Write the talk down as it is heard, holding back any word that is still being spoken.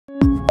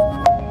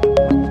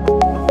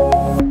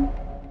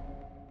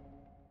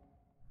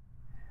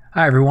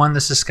Hi everyone,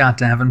 this is Scott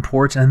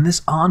Davenport, and in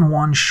this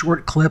ON1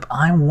 short clip,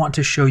 I want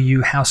to show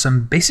you how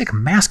some basic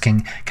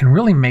masking can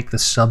really make the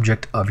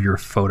subject of your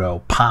photo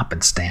pop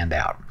and stand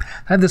out.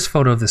 I had this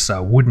photo of this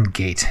wooden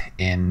gate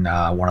in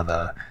one of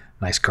the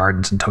nice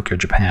gardens in Tokyo,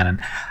 Japan, and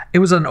it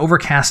was an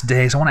overcast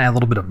day, so I want to add a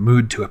little bit of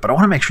mood to it, but I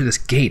want to make sure this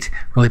gate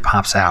really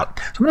pops out.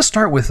 So I'm going to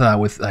start with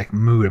like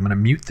mood. I'm going to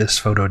mute this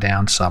photo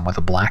down some with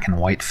a black and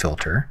white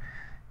filter,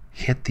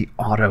 hit the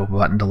auto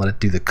button to let it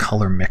do the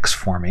color mix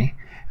for me.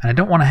 And I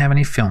don't want to have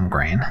any film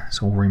grain,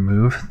 so we'll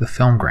remove the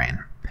film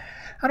grain.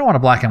 I don't want a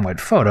black and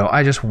white photo,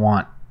 I just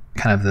want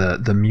kind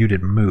of the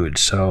muted mood.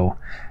 So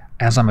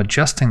as I'm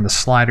adjusting the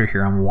slider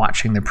here, I'm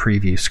watching the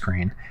preview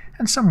screen,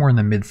 and somewhere in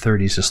the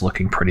mid-30s is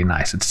looking pretty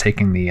nice. It's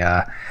taking the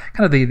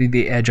kind of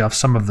the edge off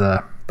some of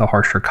the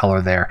harsher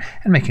color there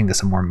and making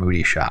this a more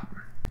moody shot.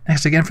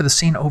 Next, again, for the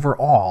scene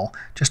overall,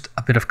 just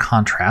a bit of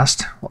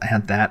contrast. We'll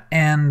add that.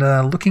 And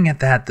looking at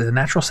that, the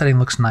natural setting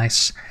looks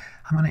nice.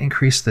 I'm going to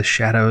increase the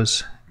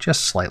shadows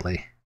just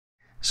slightly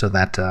so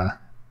that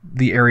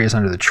the areas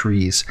under the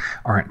trees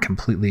aren't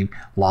completely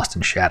lost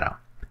in shadow.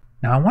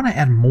 Now I want to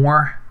add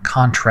more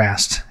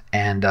contrast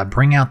and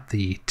bring out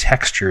the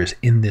textures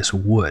in this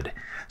wood.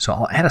 So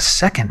I'll add a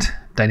second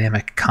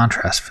dynamic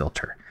contrast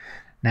filter.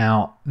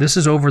 Now this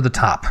is over the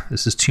top.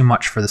 This is too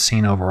much for the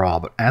scene overall,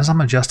 but as I'm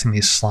adjusting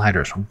these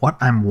sliders, what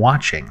I'm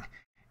watching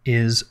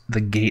is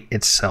the gate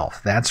itself.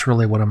 That's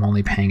really what I'm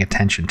only paying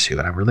attention to,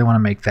 and I really want to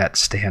make that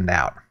stand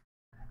out.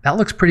 That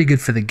looks pretty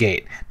good for the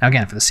gate. Now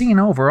again, for the scene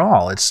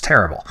overall, it's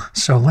terrible.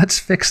 So let's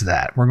fix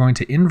that. We're going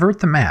to invert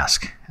the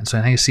mask. And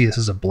so now you see this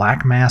is a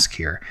black mask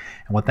here.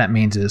 And what that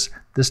means is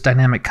this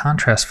dynamic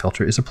contrast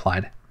filter is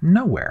applied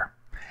nowhere.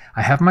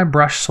 I have my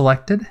brush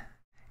selected.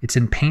 It's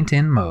in paint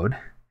in mode.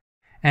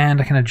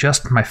 And I can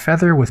adjust my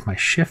feather with my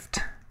shift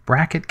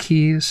bracket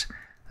keys,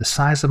 the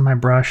size of my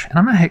brush, and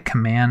I'm going to hit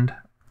Command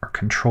or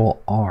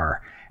Control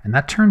R. And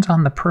that turns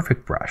on the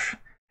perfect brush.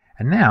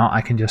 And now I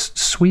can just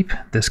sweep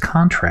this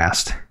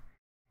contrast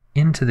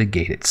into the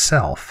gate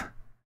itself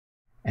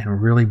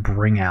and really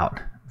bring out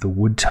the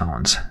wood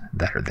tones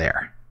that are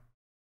there.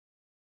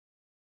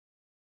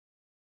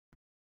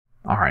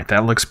 All right,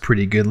 that looks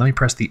pretty good. Let me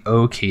press the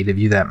O key to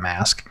view that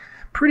mask.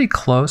 Pretty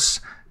close.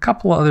 A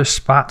couple other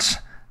spots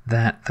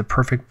that the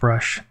perfect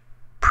brush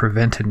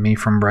prevented me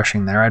from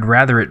brushing there. I'd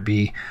rather it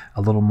be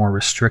a little more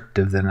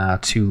restrictive than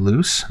too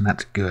loose, and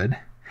that's good.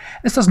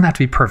 This doesn't have to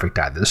be perfect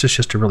either. This is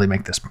just to really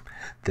make this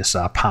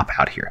pop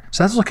out here.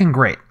 So that's looking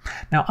great.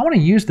 Now I want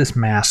to use this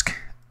mask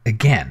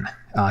again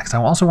because I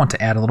also want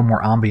to add a little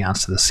more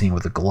ambiance to the scene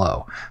with a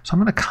glow. So I'm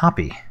going to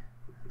copy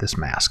this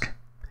mask.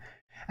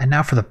 And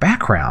now for the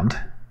background,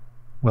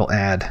 we'll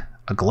add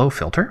a glow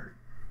filter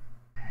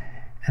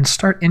and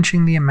start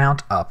inching the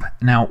amount up.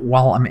 Now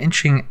while I'm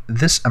inching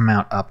this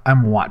amount up,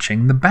 I'm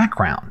watching the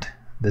background.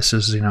 This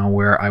is,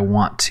 where I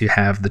want to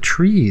have the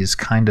trees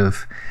kind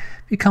of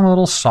become a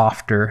little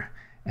softer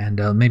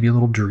and maybe a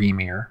little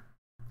dreamier.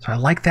 So I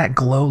like that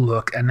glow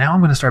look, and now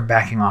I'm going to start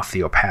backing off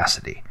the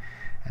opacity.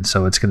 And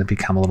so it's going to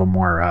become a little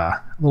more,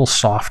 a little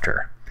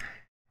softer.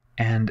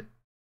 And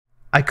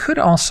I could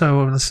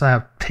also, let's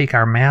take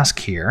our mask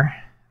here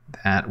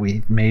that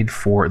we made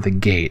for the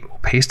gate. We'll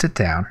paste it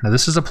down. Now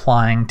this is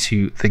applying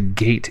to the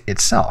gate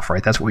itself,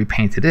 right? That's what we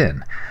painted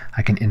in.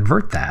 I can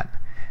invert that.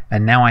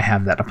 And now I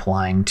have that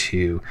applying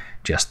to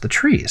just the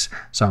trees.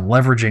 So I'm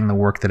leveraging the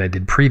work that I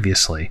did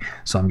previously,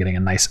 so I'm getting a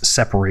nice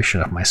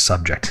separation of my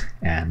subject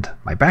and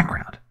my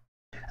background.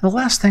 And the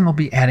last thing will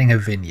be adding a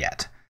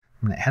vignette.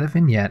 I'm going to add a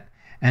vignette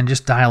and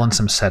just dial in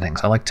some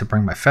settings. I like to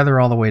bring my feather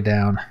all the way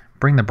down,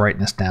 bring the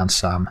brightness down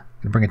some,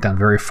 and bring it down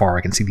very far.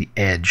 I can see the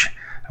edge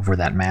of where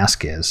that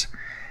mask is.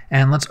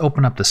 And let's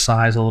open up the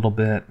size a little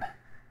bit.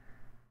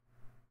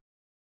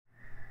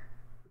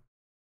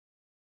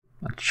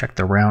 Let's check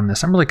the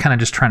roundness. I'm really kind of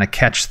just trying to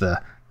catch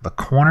the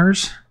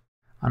corners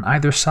on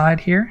either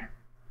side here.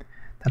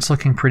 That's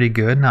looking pretty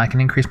good. Now I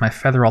can increase my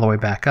feather all the way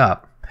back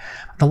up.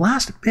 The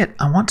last bit,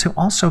 I want to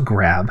also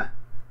grab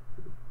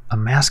a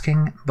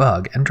masking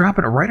bug and drop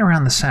it right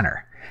around the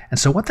center. And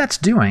so what that's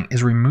doing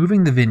is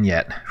removing the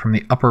vignette from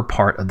the upper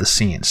part of the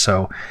scene.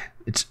 So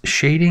it's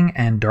shading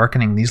and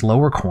darkening these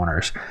lower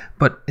corners,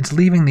 but it's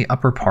leaving the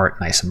upper part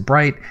nice and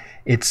bright.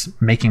 It's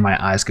making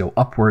my eyes go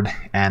upward,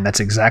 and that's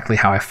exactly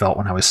how I felt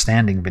when I was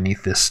standing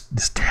beneath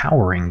this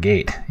towering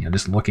gate,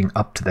 just looking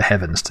up to the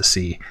heavens to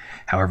see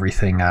how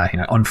everything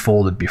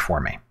unfolded before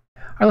me.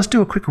 All right, let's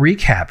do a quick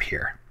recap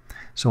here.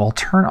 So I'll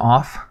turn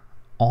off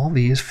all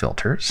these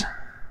filters.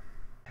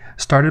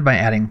 Started by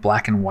adding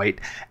black and white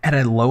at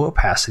a low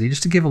opacity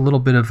just to give a little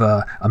bit of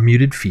a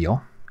muted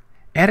feel.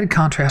 Added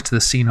contrast to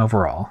the scene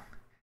overall.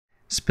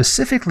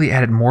 Specifically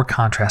added more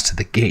contrast to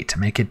the gate to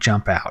make it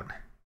jump out.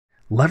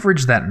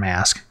 Leverage that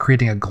mask,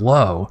 creating a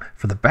glow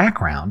for the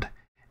background,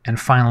 and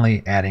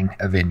finally adding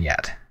a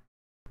vignette.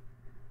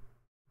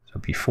 So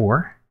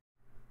before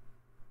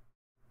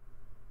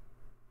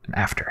and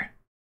after.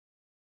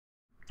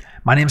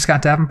 My name is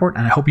Scott Davenport,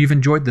 and I hope you've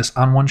enjoyed this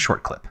ON1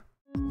 short clip.